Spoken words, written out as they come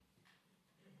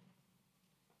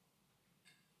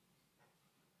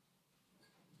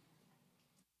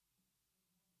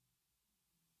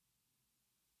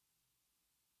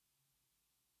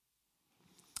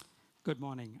Good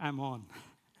morning. I'm on.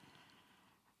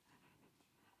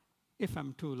 If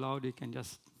I'm too loud, you can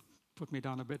just put me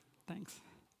down a bit. Thanks.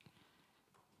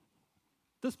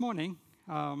 This morning,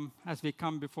 as we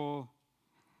come before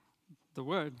the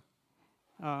Word,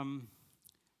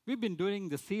 we've been doing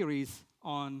the series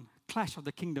on Clash of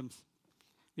the Kingdoms.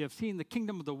 We have seen the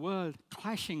kingdom of the world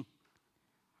clashing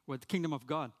with the kingdom of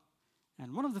God.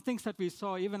 And one of the things that we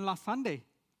saw even last Sunday,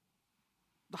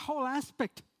 the whole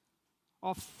aspect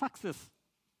of success,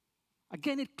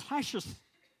 again, it clashes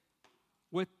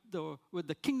with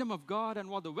the kingdom of God and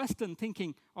what the Western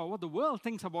thinking or what the world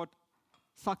thinks about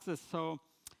success. So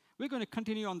we're going to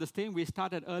continue on this theme. We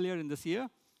started earlier in this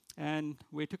year, and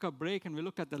we took a break and we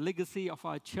looked at the legacy of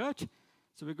our church.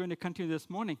 So we're going to continue this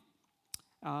morning.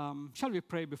 Shall we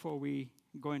pray before we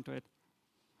go into it?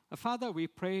 Father, we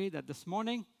pray that this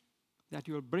morning that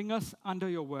you will bring us under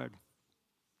your word.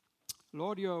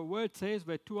 Lord, your word says,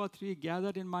 where two or three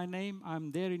gathered in my name,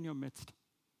 I'm there in your midst.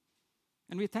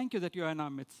 And we thank you that you are in our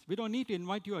midst. We don't need to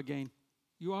invite you again.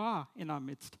 You are in our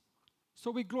midst.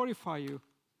 So we glorify you.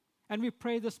 And we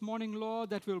pray this morning, Lord,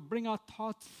 that we'll bring our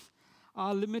thoughts,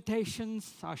 our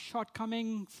limitations, our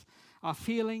shortcomings, our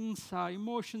feelings, our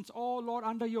emotions, all, Lord,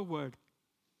 under your word.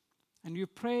 And we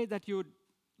pray that you would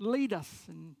lead us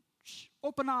and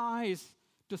open our eyes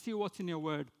to see what's in your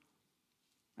word.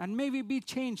 And may we be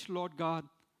changed, Lord God.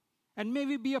 And may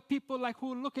we be a people like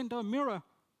who look into a mirror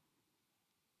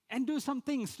and do some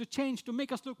things to change, to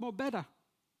make us look more better.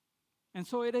 And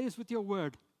so it is with your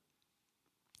word.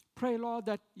 Pray, Lord,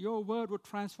 that your word would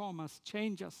transform us,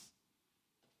 change us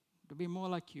to be more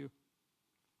like you.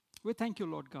 We thank you,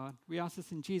 Lord God. We ask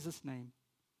this in Jesus' name.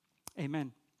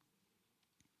 Amen.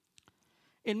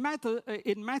 In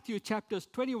Matthew chapters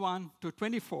 21 to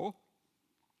 24,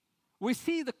 we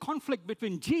see the conflict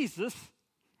between Jesus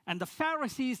and the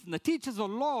Pharisees and the teachers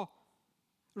of law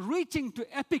reaching to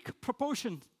epic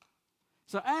proportions.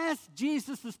 So as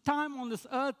Jesus' time on this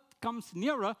earth comes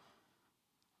nearer,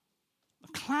 the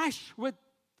clash with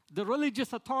the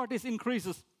religious authorities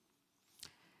increases.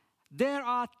 There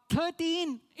are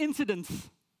 13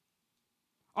 incidents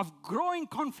of growing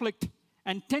conflict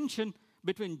and tension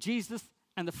between Jesus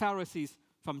and the Pharisees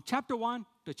from chapter 1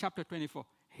 to chapter 24.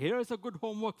 Here is a good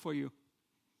homework for you.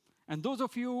 And those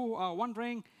of you who are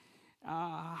wondering,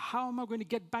 how am I going to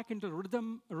get back into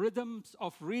rhythms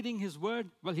of reading his word?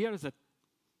 Well, here is it.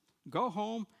 Go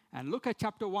home and look at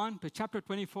chapter 1 to chapter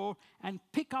 24 and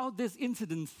pick out these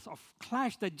incidents of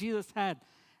clash that Jesus had.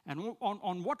 And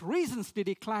on what reasons did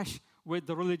he clash with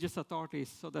the religious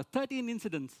authorities? So the 13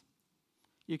 incidents.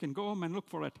 You can go home and look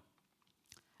for it.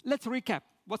 Let's recap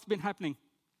what's been happening.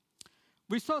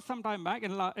 We saw some time back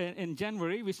in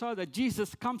January, we saw that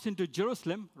Jesus comes into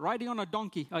Jerusalem riding on a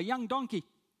donkey, a young donkey,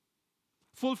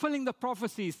 fulfilling the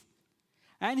prophecies.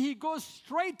 And he goes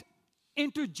straight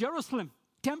into Jerusalem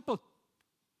temple.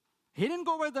 He didn't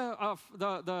go where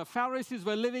the Pharisees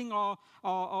were living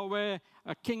or where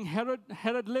King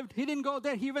Herod lived. He didn't go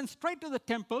there. He went straight to the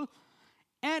temple.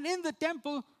 And in the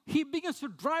temple, he begins to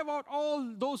drive out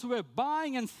all those who were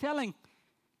buying and selling.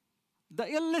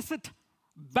 The illicit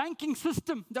banking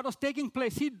system that was taking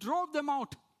place, he drove them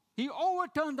out. He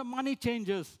overturned the money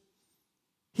changers.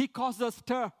 He caused a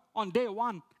stir on day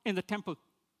one in the temple.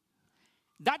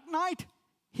 That night,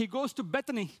 he goes to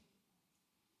Bethany.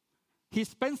 He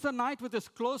spends the night with his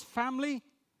close family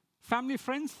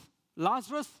friends,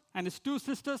 Lazarus and his two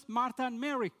sisters, Martha and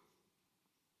Mary.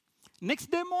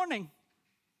 Next day morning,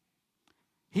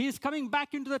 he is coming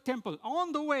back into the temple.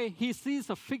 On the way, he sees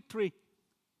a fig tree.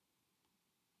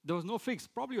 There was no figs.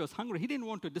 Probably he was hungry. He didn't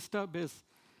want to disturb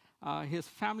his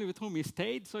family with whom he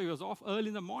stayed. So he was off early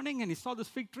in the morning and he saw this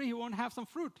fig tree. He won't have some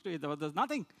fruit. There's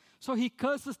nothing. So he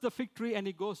curses the fig tree and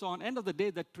he goes on. End of the day,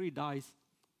 that tree dies.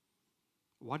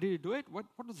 Why did he do it? What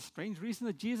was the strange reason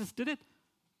that Jesus did it?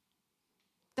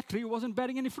 The tree wasn't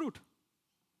bearing any fruit.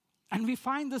 And we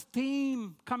find this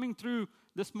theme coming through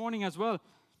this morning as well.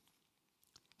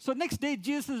 So next day,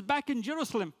 Jesus is back in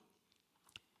Jerusalem.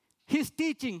 He's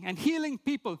teaching and healing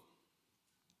people.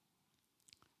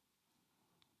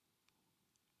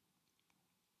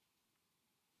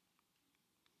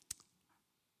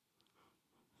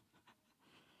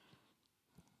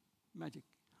 Magic.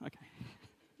 Okay.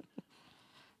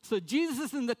 So Jesus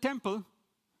is in the temple.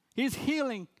 He's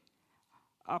healing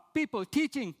people,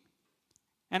 teaching.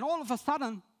 And all of a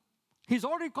sudden, he's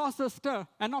already caused a stir.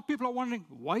 And now people are wondering,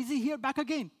 why is he here back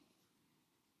again?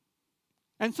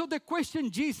 And so they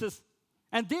questioned Jesus,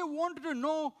 and they wanted to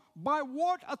know by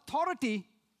what authority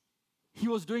he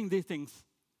was doing these things.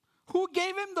 Who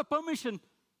gave him the permission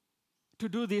to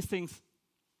do these things?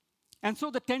 And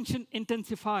so the tension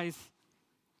intensifies.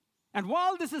 And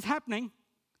while this is happening,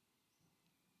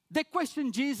 they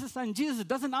question Jesus, and Jesus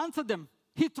doesn't answer them.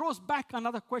 He throws back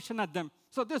another question at them.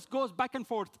 So this goes back and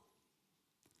forth.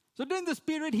 So during this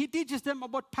period, he teaches them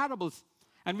about parables.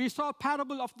 And we saw a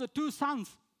parable of the two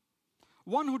sons.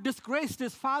 One who disgraced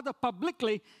his father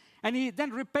publicly, and he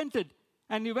then repented,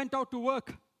 and he went out to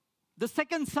work. The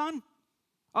second son,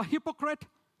 a hypocrite,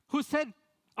 who said,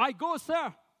 "I go,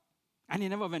 sir," and he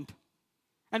never went.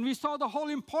 And we saw the whole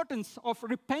importance of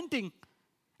repenting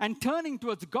and turning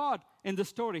towards God in the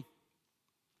story.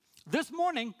 This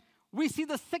morning, we see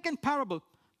the second parable,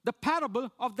 the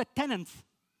parable of the tenants.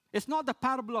 It's not the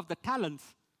parable of the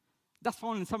talents. That's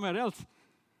found in somewhere else.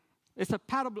 It's a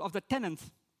parable of the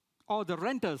tenants or the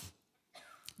renters.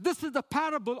 This is the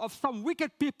parable of some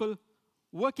wicked people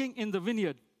working in the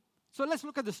vineyard. So let's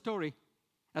look at the story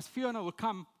as Fiona will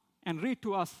come and read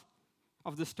to us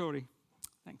of the story.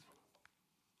 Thanks.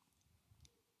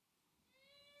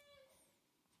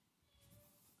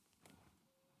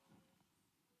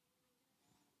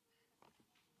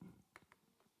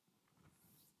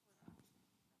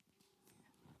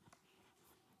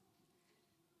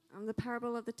 The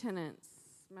parable of the tenants,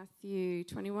 Matthew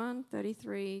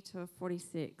 21:33 to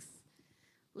 46.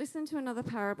 Listen to another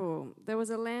parable. There was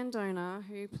a landowner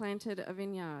who planted a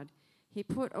vineyard. He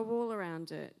put a wall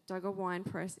around it, dug a wine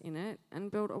press in it,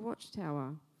 and built a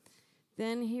watchtower.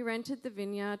 Then he rented the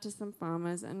vineyard to some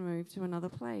farmers and moved to another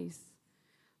place.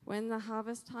 When the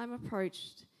harvest time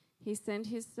approached, he sent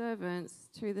his servants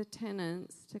to the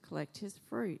tenants to collect his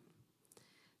fruit.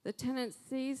 The tenants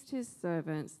seized his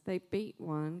servants. They beat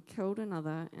one, killed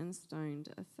another, and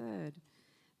stoned a third.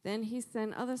 Then he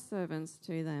sent other servants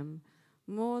to them,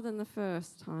 more than the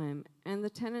first time, and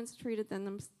the tenants treated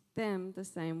them the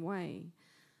same way.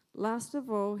 Last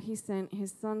of all, he sent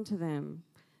his son to them.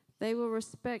 "They will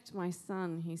respect my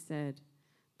son," he said.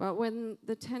 But when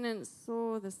the tenants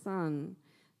saw the son,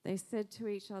 they said to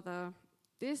each other,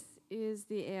 "This is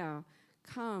the heir.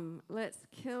 Come, let's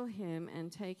kill him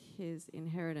and take his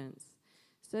inheritance."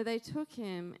 So they took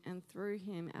him and threw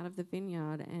him out of the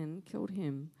vineyard and killed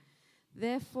him.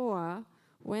 Therefore,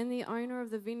 when the owner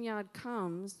of the vineyard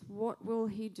comes, what will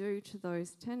he do to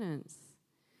those tenants?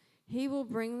 "He will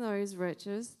bring those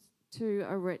wretches to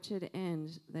a wretched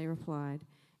end," they replied,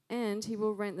 "and he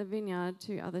will rent the vineyard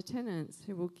to other tenants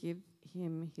who will give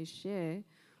him his share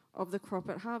of the crop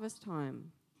at harvest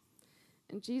time."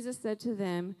 And Jesus said to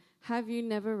them, "Have you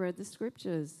never read the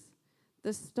scriptures?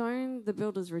 The stone the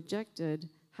builders rejected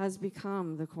has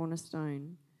become the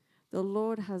cornerstone. The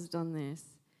Lord has done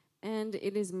this, and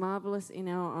it is marvelous in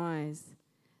our eyes.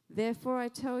 Therefore I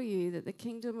tell you that the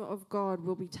kingdom of God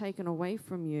will be taken away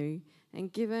from you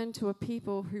and given to a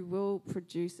people who will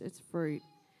produce its fruit.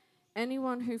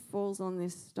 Anyone who falls on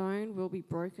this stone will be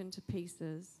broken to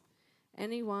pieces.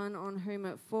 Anyone on whom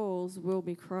it falls will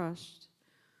be crushed."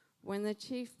 When the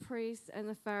chief priests and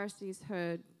the Pharisees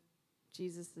heard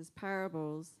Jesus'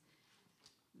 parables,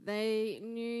 they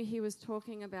knew he was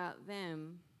talking about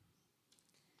them.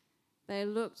 They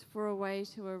looked for a way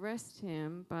to arrest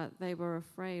him, but they were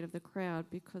afraid of the crowd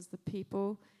because the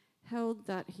people held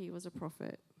that he was a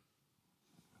prophet.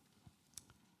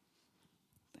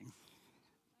 Thanks.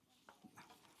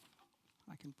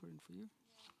 I can put it for you.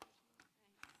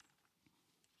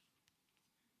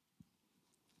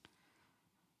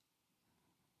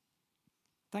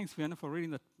 Thanks, Fiona, for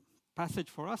reading the passage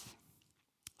for us.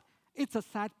 It's a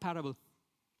sad parable.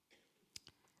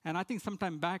 And I think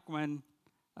sometime back when,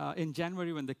 in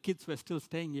January, when the kids were still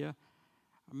staying here,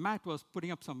 Matt was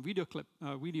putting up some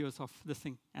videos of this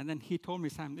thing. And then he told me,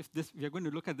 "Sam, if we are going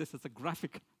to look at this as a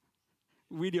graphic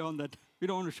video on that, we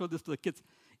don't want to show this to the kids."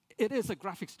 It is a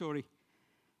graphic story.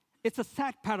 It's a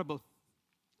sad parable.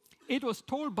 It was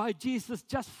told by Jesus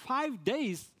just 5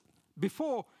 days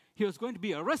before he was going to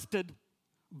be arrested,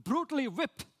 brutally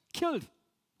whipped, killed.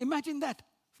 Imagine that.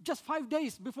 Just 5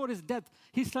 days before his death,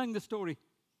 he's telling the story,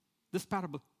 this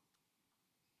parable.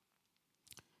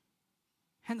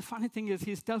 And the funny thing is,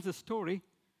 he tells the story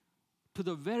to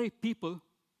the very people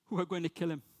who are going to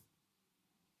kill him.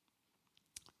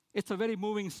 It's a very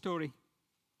moving story.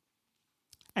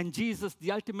 And Jesus,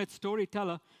 the ultimate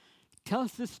storyteller,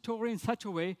 tells this story in such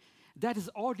a way that his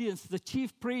audience, the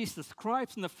chief priests, the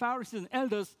scribes, and the Pharisees and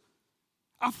elders,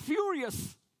 are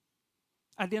furious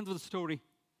at the end of the story.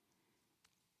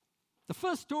 The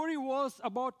first story was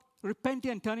about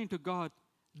repenting and turning to God.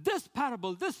 This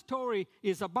parable, this story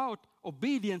is about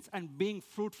obedience and being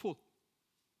fruitful.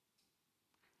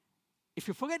 If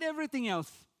you forget everything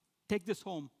else, take this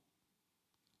home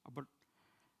about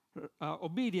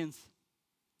obedience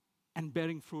and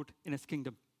bearing fruit in his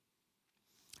kingdom.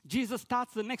 Jesus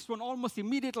starts the next one almost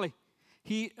immediately.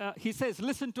 he says,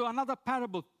 listen to another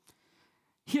parable.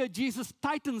 Here Jesus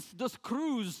tightens the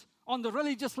screws on the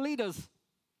religious leaders.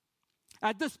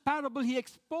 At this parable, he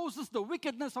exposes the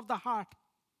wickedness of the heart.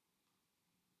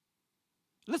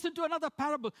 Listen to another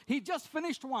parable. He just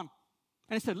finished one.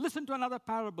 And he said, listen to another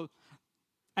parable.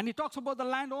 And he talks about the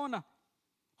landowner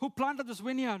who planted this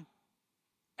vineyard.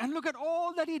 And look at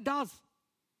all that he does.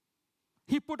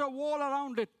 He put a wall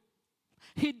around it.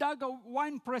 He dug a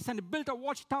wine press and built a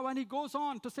watchtower, and he goes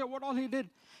on to say what all he did.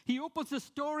 He opens the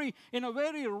story in a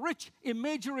very rich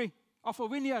imagery of a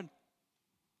vineyard.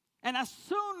 And as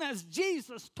soon as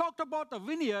Jesus talked about the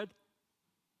vineyard,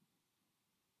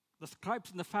 the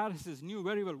scribes and the Pharisees knew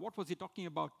very well what was he talking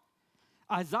about.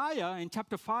 Isaiah in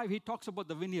chapter 5, he talks about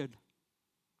the vineyard.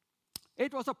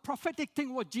 It was a prophetic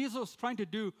thing what Jesus was trying to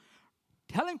do,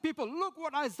 telling people, look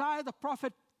what Isaiah the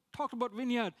prophet talked about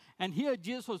vineyard. And here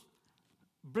Jesus was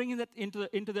bringing that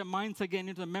into their minds again,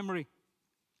 into the memory.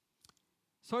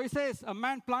 So he says, a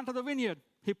man planted a vineyard.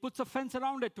 He puts a fence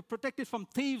around it to protect it from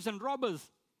thieves and robbers.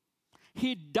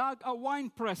 He dug a wine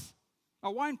press.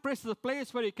 A wine press is a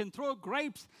place where you can throw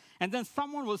grapes and then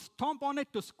someone will stomp on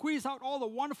it to squeeze out all the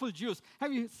wonderful juice.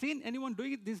 Have you seen anyone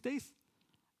doing it these days?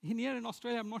 Here in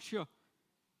Australia, I'm not sure.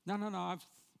 No.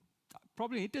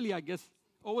 Probably in Italy, I guess.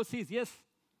 Overseas, yes.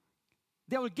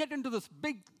 They will get into this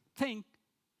big thing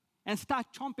and start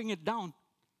chomping it down,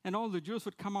 and all the juice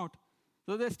would come out.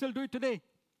 So they still do it today.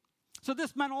 So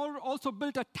this man also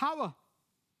built a tower,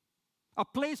 a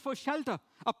place for shelter,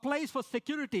 a place for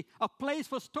security, a place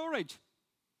for storage.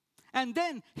 And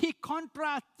then he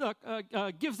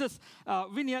gives this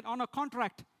vineyard on a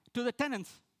contract to the tenants,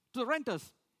 to the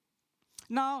renters.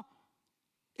 Now,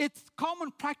 it's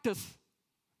common practice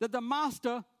that the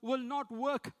master will not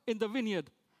work in the vineyard.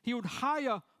 He would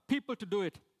hire people to do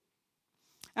it.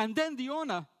 And then the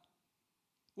owner,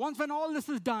 once when all this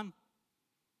is done,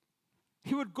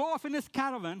 he would go off in his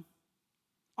caravan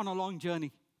on a long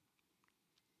journey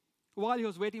while he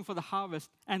was waiting for the harvest.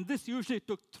 And this usually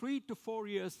took 3 to 4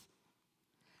 years.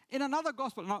 In another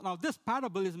gospel, now this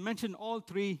parable is mentioned in all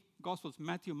 3 gospels,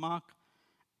 Matthew, Mark,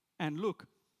 and Luke.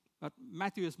 But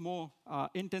Matthew is more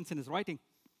intense in his writing.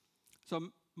 So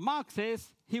Mark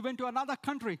says he went to another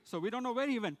country. So we don't know where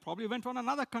he went. Probably went to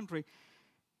another country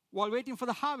while waiting for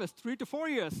the harvest, 3 to 4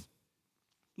 years.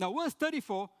 Now, verse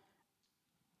 34,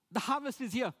 the harvest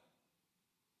is here.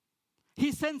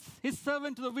 He sends his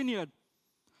servant to the vineyard.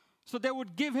 So they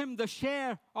would give him the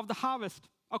share of the harvest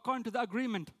according to the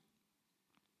agreement.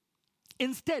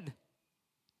 Instead,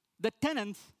 the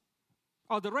tenants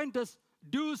or the renters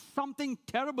do something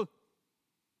terrible.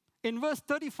 In verse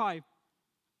 35,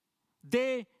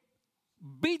 they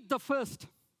beat the first,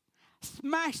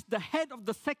 smash the head of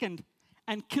the second,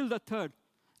 and kill the third.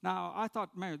 Now, I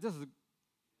thought, man, this is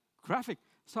graphic.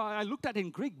 So I looked at it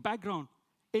in Greek background.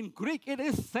 In Greek, it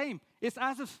is same. It's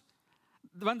as if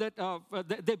when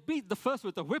they beat the first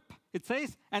with a whip, it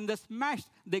says, and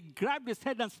they grabbed his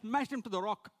head and smashed him to the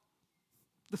rock.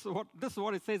 This is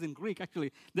what it says in Greek,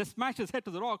 actually. They smashed his head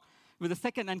to the rock with the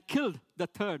second and killed the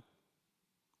third.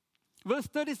 Verse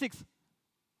 36,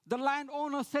 the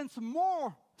landowner sends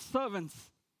more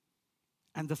servants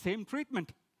and the same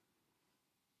treatment.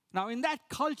 Now, in that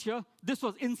culture, this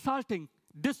was insulting,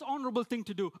 dishonorable thing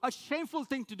to do, a shameful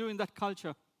thing to do in that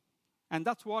culture. And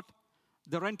that's what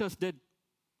the renters did.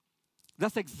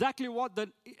 That's exactly what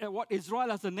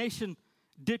Israel as a nation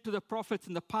did to the prophets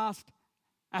in the past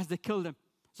as they killed them.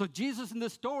 So Jesus in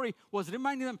this story was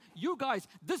reminding them, you guys,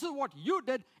 this is what you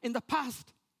did in the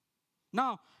past.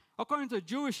 Now, according to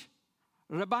Jewish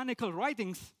rabbinical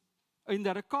writings in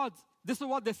the records, this is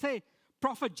what they say.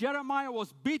 Prophet Jeremiah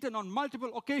was beaten on multiple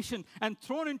occasions and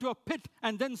thrown into a pit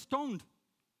and then stoned.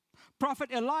 Prophet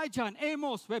Elijah and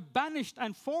Amos were banished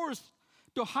and forced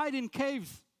to hide in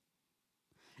caves.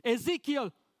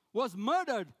 Ezekiel was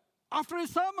murdered after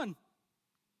his sermon.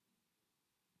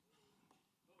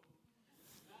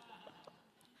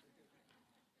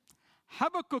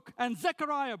 Habakkuk and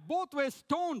Zechariah both were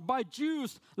stoned by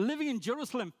Jews living in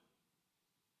Jerusalem.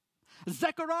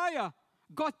 Zechariah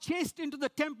got chased into the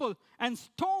temple and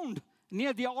stoned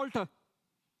near the altar.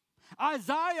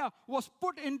 Isaiah was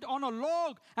put on a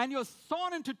log and he was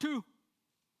sawn into 2.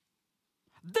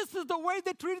 This is the way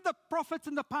they treated the prophets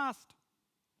in the past.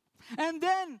 And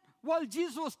then, while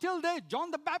Jesus was still there,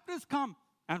 John the Baptist come.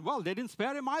 And they didn't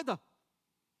spare him either.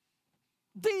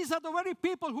 These are the very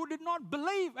people who did not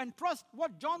believe and trust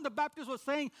what John the Baptist was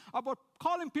saying about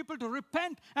calling people to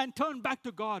repent and turn back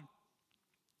to God.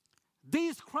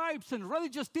 These scribes and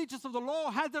religious teachers of the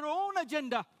law had their own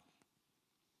agenda.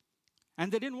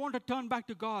 And they didn't want to turn back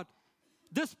to God.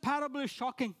 This parable is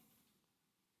shocking.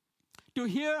 to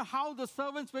hear how the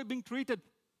servants were being treated,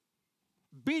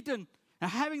 beaten,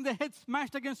 and having their heads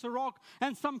smashed against a rock,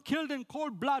 and some killed in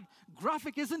cold blood.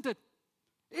 Graphic, isn't it?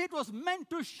 It was meant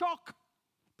to shock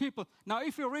people. Now,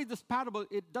 if you read this parable,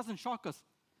 it doesn't shock us.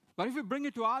 But if you bring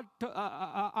it to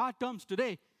our terms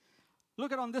today,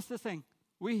 look at on this thing.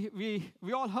 We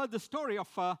all heard the story of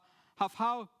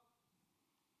how,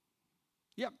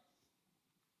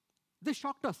 this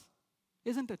shocked us,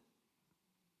 isn't it?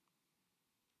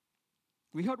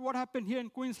 We heard what happened here in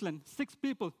Queensland. 6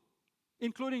 people,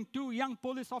 including 2 young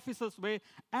police officers, were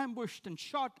ambushed and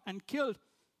shot and killed.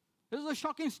 This is a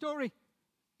shocking story.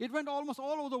 It went almost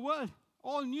all over the world.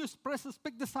 All news presses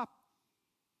picked this up.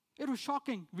 It was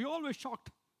shocking. We all were shocked.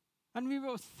 And we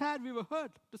were sad, we were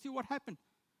hurt to see what happened.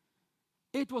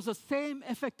 It was the same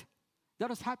effect that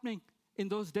was happening in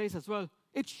those days as well.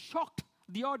 It shocked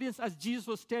the audience as Jesus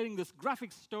was telling this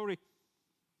graphic story.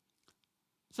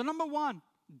 So number 1,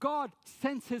 God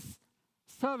sends his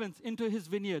servants into his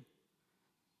vineyard.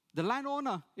 The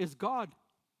landowner is God.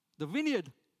 The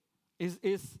vineyard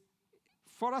is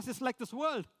for us, it's like this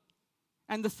world.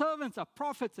 And the servants are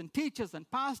prophets and teachers and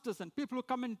pastors and people who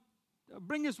come and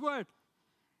bring his word.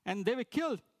 And they were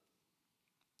killed.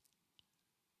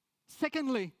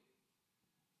 Secondly,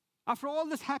 after all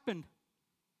this happened,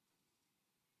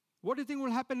 what do you think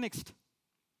will happen next?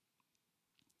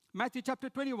 Matthew chapter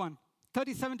 21,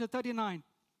 37 to 39.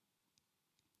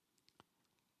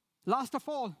 Last of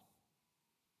all,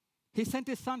 he sent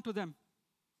his son to them.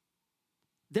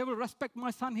 They will respect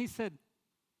my son, he said.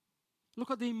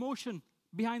 Look at the emotion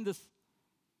behind this.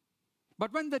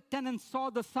 But when the tenants saw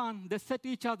the son, they said to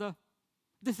each other,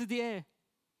 this is the heir.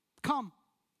 Come,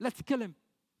 let's kill him.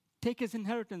 Take his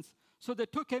inheritance. So they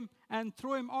took him and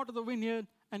threw him out of the vineyard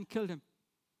and killed him.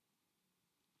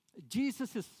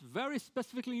 Jesus is very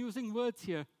specifically using words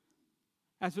here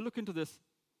as we look into this.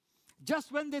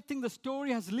 Just when they think the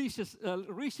story has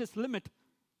reached its limit,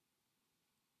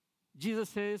 Jesus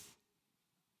says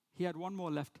he had one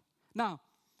more left. Now,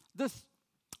 this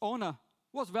owner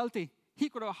was wealthy. He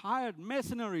could have hired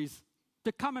mercenaries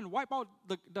to come and wipe out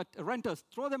the renters,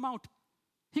 throw them out.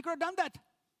 He could have done that.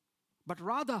 But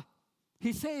rather,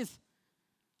 he says,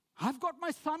 I've got my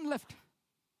son left.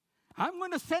 I'm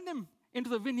going to send him into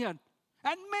the vineyard.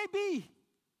 And maybe,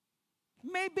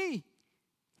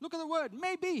 look at the word,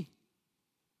 maybe,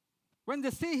 when they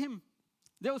see him,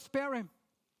 they will spare him.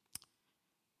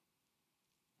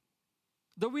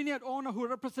 The vineyard owner who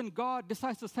represents God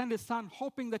decides to send his son,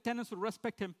 hoping the tenants will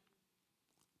respect him.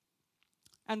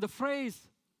 And the phrase,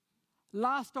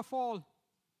 last of all,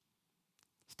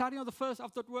 starting on the first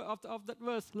of that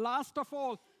verse, last of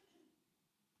all,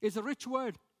 is a rich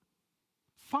word.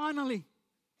 Finally,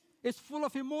 it's full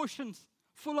of emotions,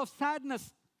 full of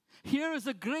sadness. Here is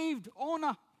a grieved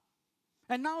owner.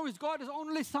 And now he's got his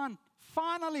only son.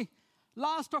 Finally,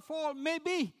 last of all,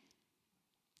 maybe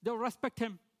they'll respect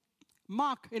him.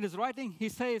 Mark, in his writing, he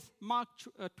says, Mark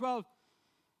 12,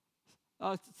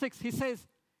 6, he says,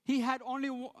 he had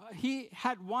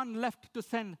one left to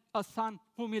send, a son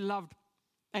whom he loved.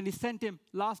 And he sent him,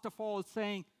 last of all,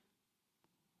 saying,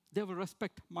 they will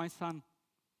respect my son.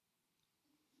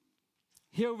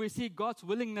 Here we see God's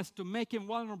willingness to make him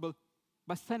vulnerable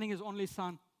by sending his only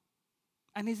son.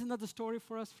 And isn't that the story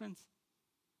for us, friends?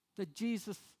 That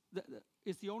Jesus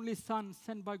is the only son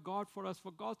sent by God for us.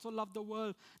 For God so loved the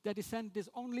world that he sent his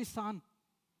only son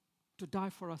to die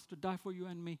for us, to die for you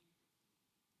and me.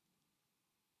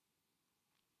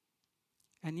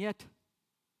 And yet,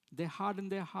 they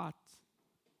hardened their hearts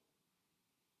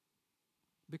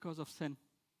because of sin.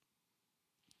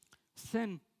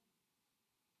 Sin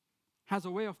has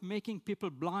a way of making people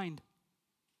blind,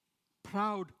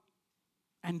 proud,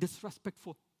 and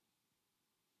disrespectful.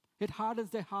 It hardens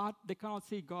their heart. They cannot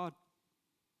see God.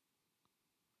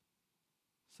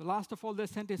 So last of all, they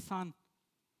sent his son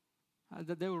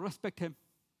that they will respect him.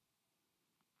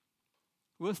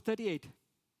 Verse 38.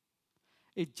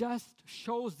 It just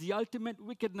shows the ultimate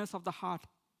wickedness of the heart.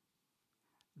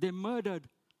 They murdered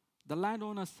the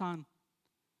landowner's son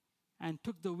and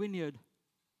took the vineyard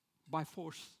by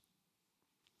force.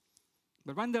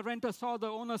 But when the renter saw the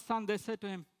owner's son, they said to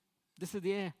him, this is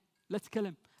the heir. Let's kill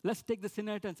him. Let's take this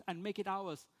inheritance and make it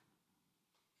ours.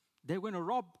 They're going to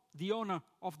rob the owner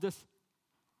of this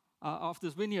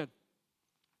vineyard.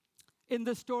 In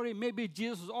this story, maybe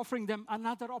Jesus was offering them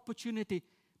another opportunity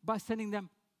by sending them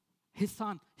his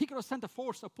son. He could have sent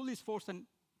a police force, and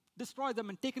destroyed them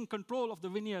and taken control of the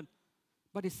vineyard.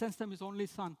 But he sends them his only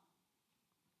son.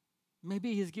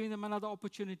 Maybe he's giving them another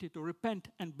opportunity to repent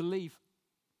and believe.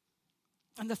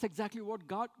 And that's exactly what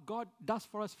God does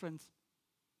for us, friends.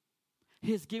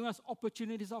 He has given us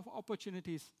opportunities of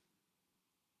opportunities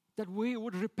that we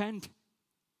would repent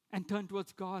and turn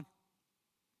towards God.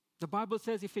 The Bible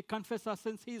says if we confess our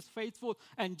sins, He is faithful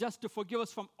and just to forgive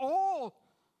us from all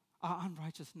our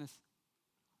unrighteousness.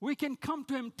 We can come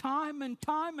to Him time and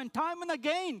time and time and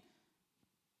again,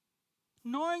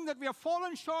 knowing that we have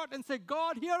fallen short, and say,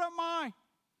 God, here am I.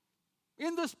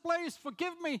 In this place,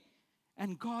 forgive me.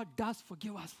 And God does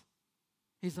forgive us.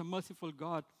 He's a merciful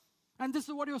God. And this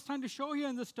is what He was trying to show here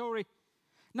in the story.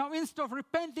 Now, instead of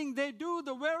repenting, they do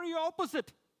the very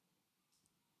opposite.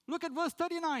 Look at verse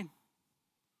 39.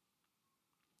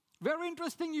 Very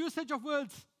interesting usage of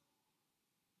words.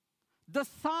 The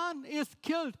son is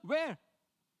killed. Where?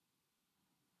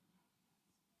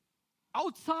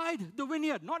 Outside the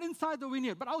vineyard. Not inside the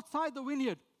vineyard, but outside the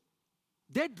vineyard.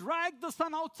 They dragged the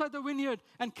son outside the vineyard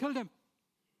and killed him.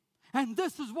 And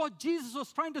this is what Jesus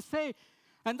was trying to say.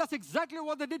 And that's exactly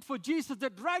what they did for Jesus. They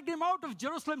dragged Him out of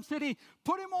Jerusalem city,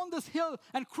 put Him on this hill,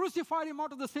 and crucified Him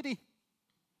out of the city.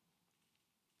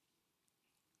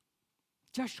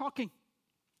 Just shocking.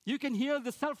 You can hear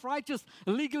the self-righteous,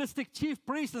 legalistic chief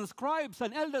priests and scribes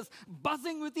and elders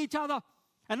buzzing with each other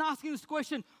and asking this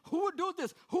question, who would do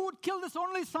this? Who would kill this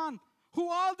only son? Who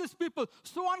are these people?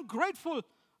 So ungrateful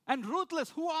and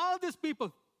ruthless. Who are these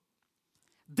people?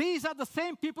 These are the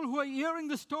same people who are hearing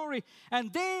the story,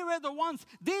 and these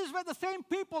were the same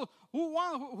people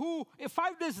who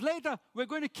 5 days later were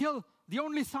going to kill the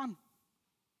only son.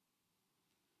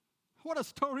 What a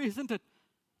story, isn't it?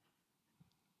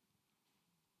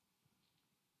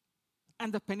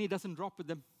 And the penny doesn't drop with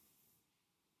them.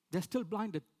 They're still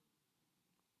blinded.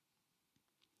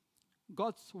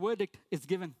 God's verdict is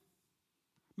given.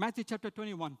 Matthew chapter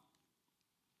 21,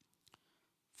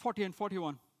 40 and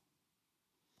 41.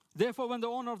 Therefore, when the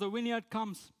owner of the vineyard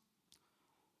comes,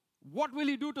 what will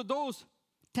he do to those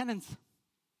tenants?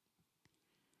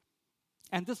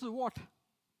 And this is what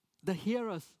the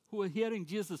hearers who are hearing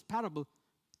Jesus' parable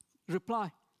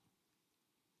reply.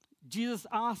 Jesus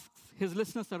asks his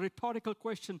listeners a rhetorical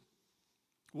question.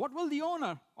 What will the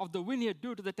owner of the vineyard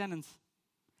do to the tenants?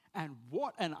 And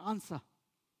what an answer.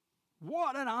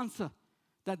 What an answer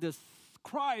that the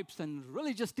scribes and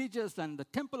religious teachers and the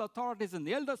temple authorities and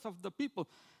the elders of the people,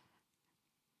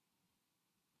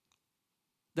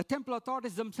 the temple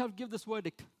authorities themselves give this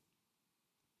verdict.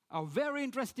 A very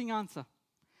interesting answer.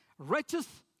 Wretches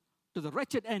to the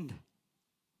wretched end.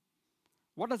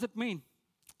 What does it mean?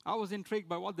 I was intrigued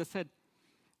by what they said.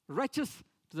 Wretches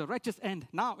to the wretched end.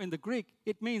 Now, in the Greek,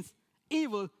 it means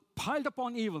evil piled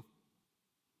upon evil.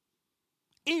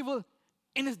 Evil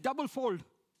in its double fold.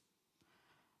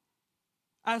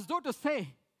 As though to say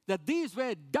that these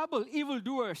were double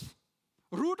evildoers,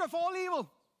 root of all evil.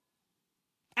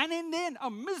 And in the end, a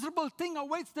miserable thing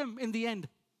awaits them in the end.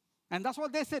 And that's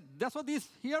what they said. That's what these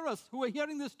hearers who are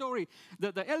hearing this story,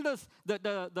 the elders,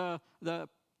 the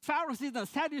Pharisees and the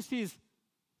Sadducees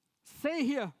say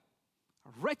here,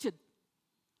 wretched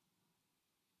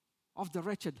of the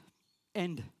wretched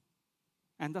end.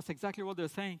 And that's exactly what they're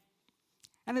saying.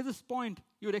 And at this point,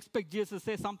 you would expect Jesus to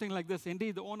say something like this.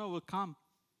 Indeed, the owner will come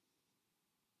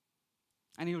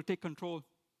and he will take control.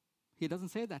 He doesn't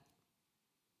say that.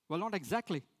 Well, not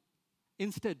exactly.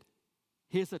 Instead,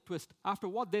 here's a twist. After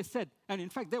what they said, and in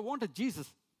fact, they wanted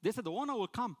Jesus. They said the owner will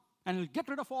come and he'll get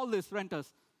rid of all these renters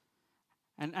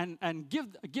and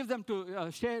give them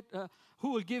to share,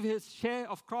 who will give his share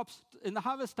of crops in the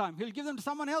harvest time. He'll give them to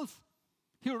someone else.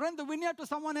 He'll rent the vineyard to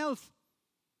someone else.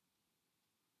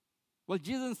 Well,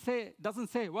 Jesus doesn't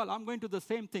say, well, I'm going to do the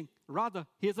same thing. Rather,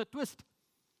 here's a twist.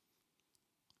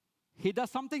 He does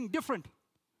something different.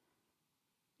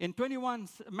 In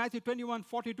Matthew 21,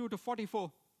 42 to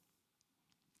 44,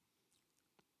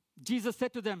 Jesus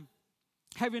said to them,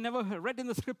 have you never read in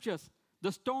the scriptures,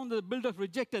 the stone that the builders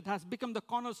rejected has become the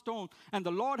cornerstone, and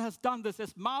the Lord has done this.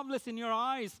 It's marvelous in your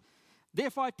eyes.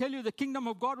 Therefore, I tell you, the kingdom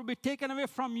of God will be taken away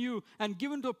from you and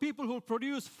given to people who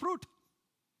produce fruit.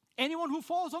 Anyone who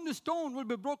falls on the stone will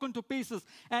be broken to pieces,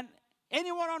 and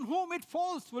anyone on whom it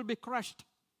falls will be crushed.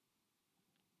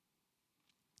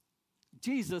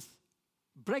 Jesus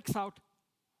breaks out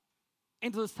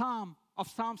into the psalm of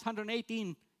Psalms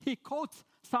 118. He quotes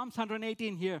Psalms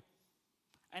 118 here.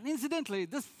 And incidentally,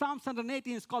 this Psalms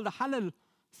 118 is called the Hallel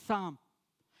Psalm.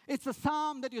 It's a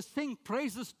psalm that you sing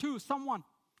praises to someone.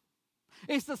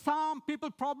 It's the psalm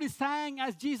people probably sang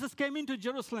as Jesus came into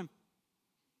Jerusalem.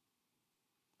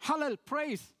 Hallel,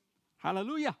 praise.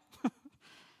 Hallelujah.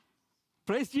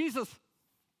 Praise Jesus.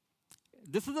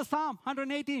 This is the Psalm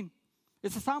 118.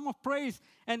 It's a psalm of praise.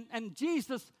 And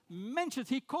Jesus mentions,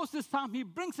 he quotes this psalm, he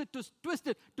brings it to twist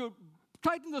it, to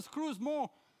tighten the screws more.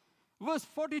 Verse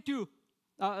 42,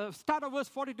 start of verse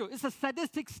 42. It's a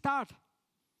sadistic start.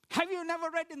 Have you never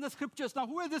read in the scriptures? Now,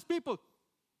 who are these people?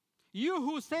 You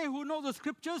who say who know the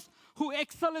scriptures, who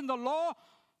excel in the law,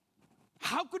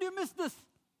 how could you miss this?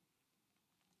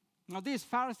 Now, these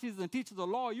Pharisees and teachers of the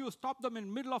law, you stop them in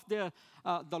the middle of their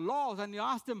the laws and you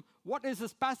ask them, what is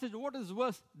this passage, what is this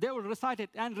verse? They will recite it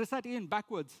and recite it in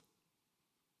backwards.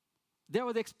 They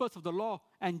were the experts of the law.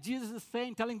 And Jesus is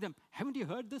saying, telling them, haven't you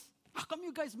heard this? How come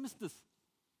you guys missed this?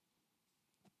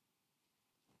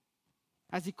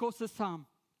 As he quotes this psalm,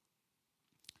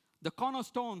 the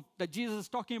cornerstone that Jesus is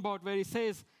talking about, where he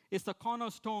says, is the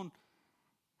cornerstone.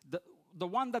 The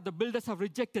one that the builders have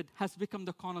rejected has become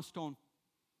the cornerstone.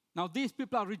 Now these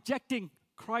people are rejecting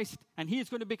Christ, and he is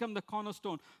going to become the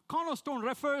cornerstone. Cornerstone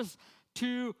refers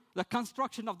to the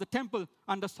construction of the temple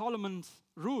under Solomon's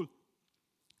rule.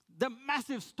 The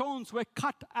massive stones were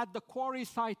cut at the quarry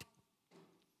site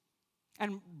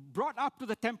and brought up to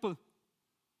the temple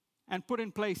and put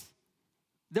in place.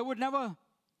 They would never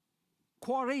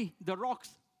quarry the rocks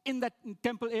in that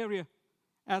temple area,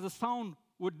 as the sound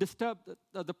would disturb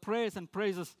the prayers and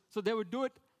praises. So they would do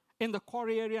it in the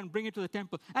quarry area and bring it to the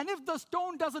temple. And if the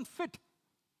stone doesn't fit,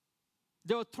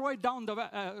 they would throw it down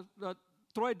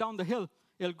the hill.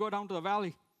 It'll go down to the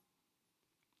valley.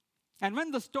 And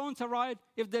when the stones arrived,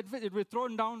 if they fit, it would be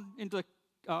thrown down into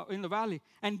in the valley.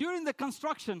 And during the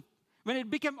construction, when it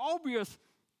became obvious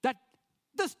that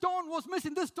the stone was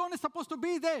missing, this stone is supposed to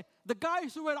be there. The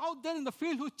guys who were out there in the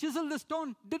field who chiseled the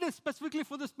stone did it specifically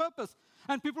for this purpose.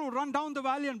 And people would run down the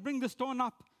valley and bring the stone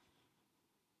up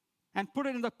and put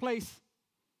it in the place.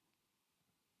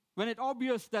 When it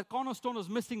obvious that cornerstone was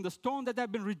missing, the stone that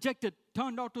had been rejected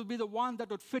turned out to be the one that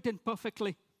would fit in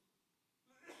perfectly.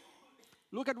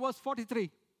 Look at verse 43.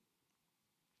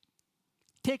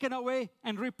 Taken away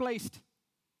and replaced.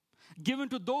 Given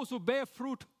to those who bear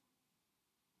fruit.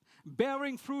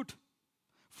 Bearing fruit.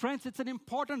 Friends, it's an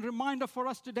important reminder for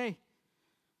us today.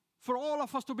 For all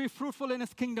of us to be fruitful in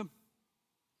his kingdom.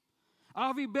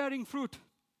 Are we bearing fruit?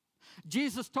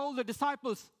 Jesus told the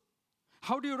disciples,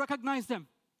 how do you recognize them?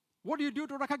 What do you do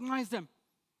to recognize them?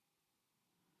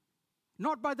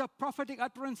 Not by the prophetic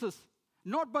utterances,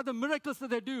 not by the miracles that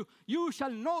they do. You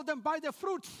shall know them by their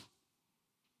fruits.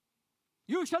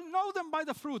 You shall know them by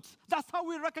the fruits. That's how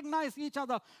we recognize each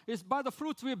other, is by the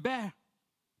fruits we bear.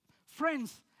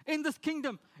 Friends, in this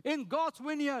kingdom, in God's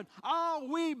vineyard, are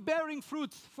we bearing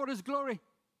fruits for his glory?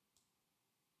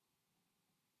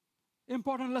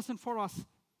 Important lesson for us.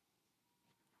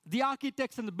 The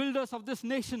architects and the builders of this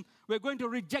nation were going to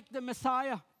reject the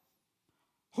Messiah,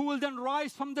 who will then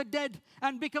rise from the dead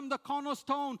and become the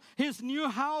cornerstone, his new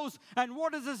house. And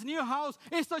what is his new house?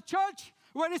 It's the church,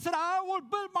 where he said, I will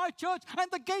build my church and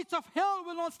the gates of hell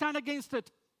will not stand against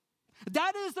it.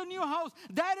 That is the new house.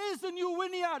 That is the new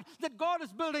vineyard that God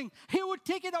is building. He would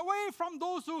take it away from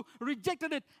those who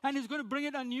rejected it, and he's going to bring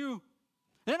it anew.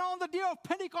 Then on the day of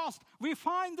Pentecost, we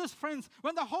find this, friends.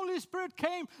 When the Holy Spirit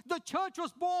came, the church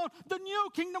was born. The new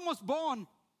kingdom was born.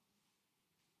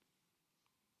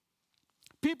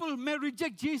 People may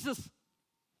reject Jesus.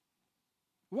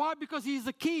 Why? Because he is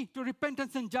the key to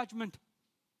repentance and judgment.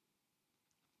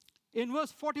 In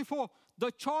verse 44, the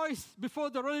choice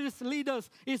before the religious leaders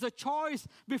is a choice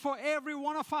before every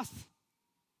one of us.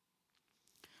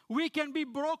 We can be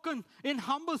broken in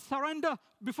humble surrender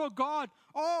before God,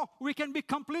 or we can be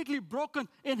completely broken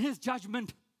in his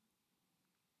judgment.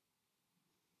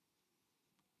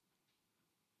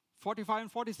 45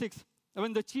 and 46.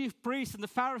 When the chief priests and the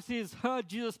Pharisees heard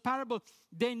Jesus' parable,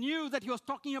 they knew that he was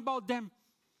talking about them.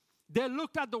 They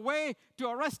looked at the way to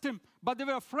arrest him, but they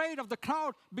were afraid of the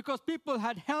crowd because people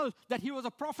had held that he was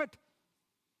a prophet.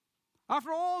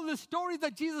 After all the story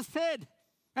that Jesus said,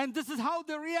 and this is how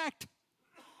they react.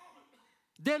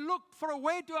 They looked for a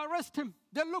way to arrest him.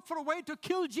 They looked for a way to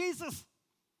kill Jesus.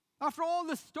 After all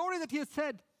the story that he had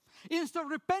said, instead of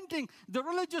repenting, the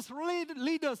religious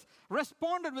leaders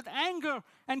responded with anger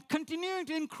and continuing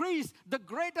to increase the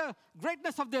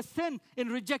greatness of their sin in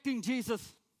rejecting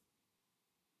Jesus.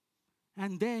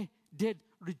 And they did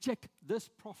reject this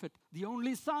prophet, the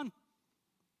only son.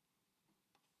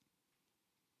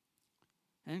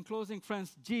 And in closing,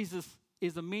 friends, Jesus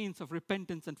is a means of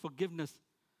repentance and forgiveness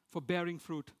for bearing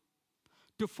fruit.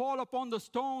 To fall upon the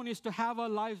stone is to have our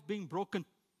lives being broken.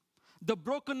 The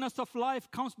brokenness of life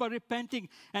comes by repenting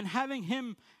and having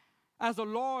him as the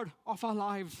Lord of our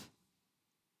lives.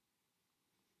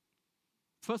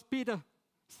 1 Peter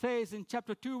says in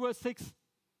chapter 2, verse 6,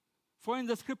 for in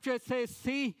the scripture it says,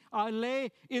 see, I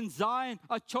lay in Zion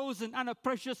a chosen and a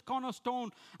precious cornerstone,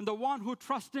 and the one who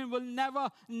trusts him will never,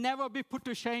 never be put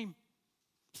to shame.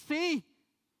 See,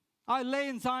 I lay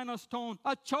in Zion a stone,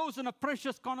 a chosen, a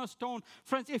precious cornerstone.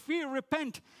 Friends, if we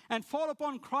repent and fall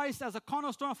upon Christ as a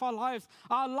cornerstone of our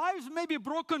lives may be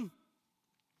broken.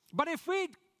 But if we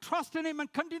trust in Him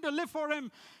and continue to live for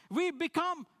Him, we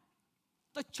become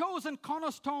the chosen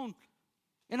cornerstone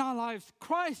in our lives.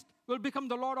 Christ will become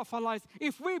the Lord of our lives.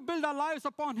 If we build our lives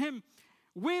upon Him,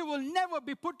 we will never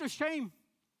be put to shame.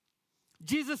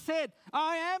 Jesus said,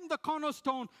 I am the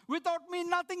cornerstone. Without me,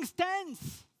 nothing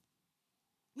stands.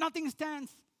 Nothing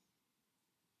stands.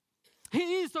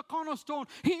 He is the cornerstone.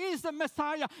 He is the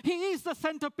Messiah. He is the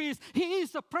centerpiece. He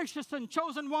is the precious and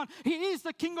chosen one. He is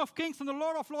the King of kings and the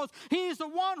Lord of lords. He is the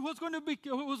one who's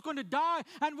going to die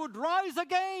and would rise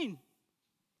again.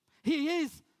 He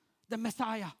is the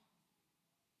Messiah.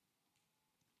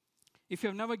 If you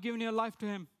have never given your life to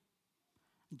Him,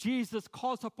 Jesus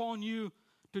calls upon you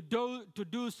to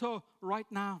do so right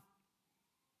now.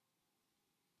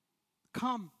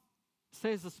 Come,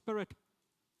 says the Spirit.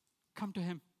 Come to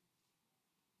Him.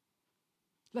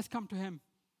 Let's come to Him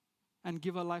and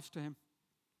give our lives to Him.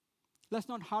 Let's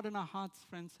not harden our hearts,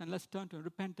 friends, and let's turn to Him,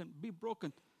 repent and be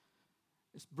broken.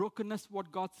 Is brokenness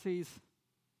what God sees?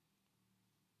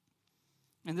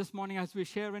 And this morning, as we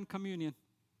share in communion,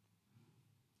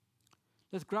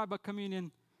 let's grab our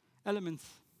communion elements.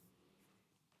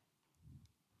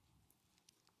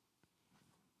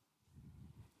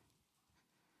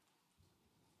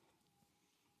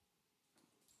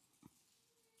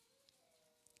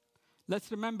 Let's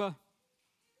remember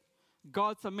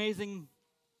God's amazing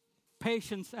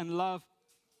patience and love.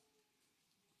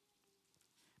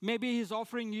 Maybe He's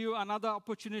offering you another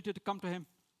opportunity to come to Him.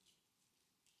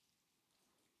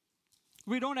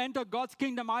 We don't enter God's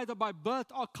kingdom either by birth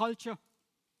or culture.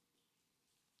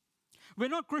 We're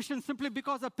not Christians simply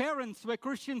because our parents were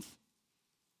Christians.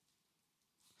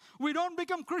 We don't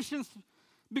become Christians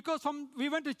because we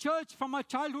went to church from our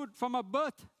childhood, from our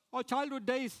birth or childhood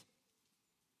days.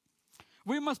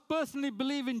 We must personally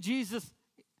believe in Jesus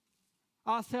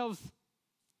ourselves.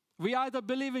 We either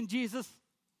believe in Jesus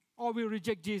or we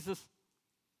reject Jesus.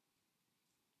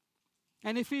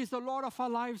 And if He is the Lord of our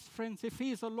lives, friends, if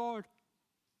He is the Lord,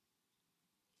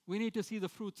 we need to see the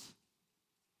fruits.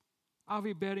 Are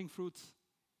we bearing fruits?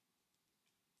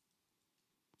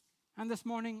 And this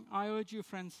morning, I urge you,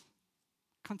 friends,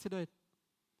 consider it.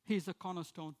 He is the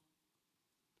cornerstone.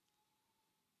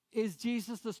 Is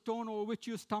Jesus the stone over which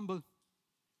you stumble?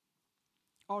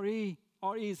 Or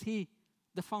is He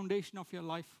the foundation of your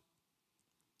life?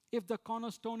 If the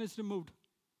cornerstone is removed,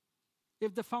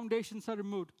 if the foundations are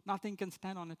removed, nothing can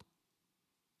stand on it.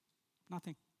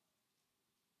 Nothing.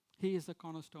 He is the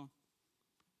cornerstone.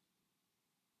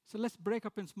 So let's break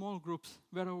up in small groups,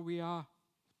 wherever we are,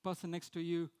 person next to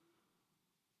you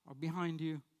or behind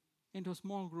you, into a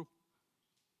small group.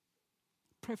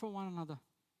 Pray for one another.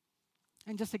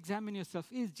 And just examine yourself.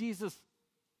 Is Jesus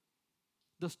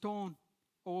the stone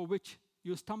over which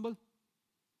you stumble?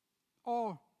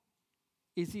 Or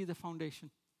is He the foundation?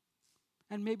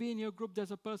 And maybe in your group there's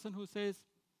a person who says,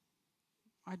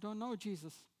 I don't know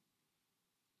Jesus.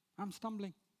 I'm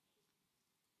stumbling.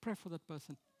 Pray for that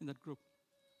person in that group.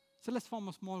 So let's form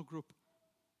a small group.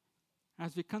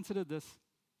 As we consider this,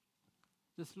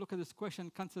 just look at this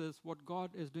question, consider this, what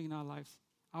God is doing in our lives.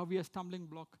 Are we a stumbling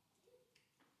block?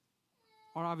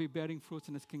 Or are we bearing fruits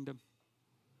in His kingdom?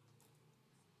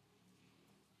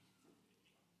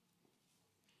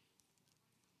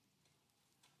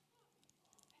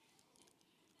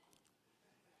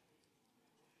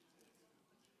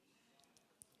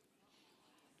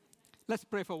 Let's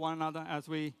pray for one another as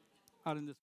we are in this.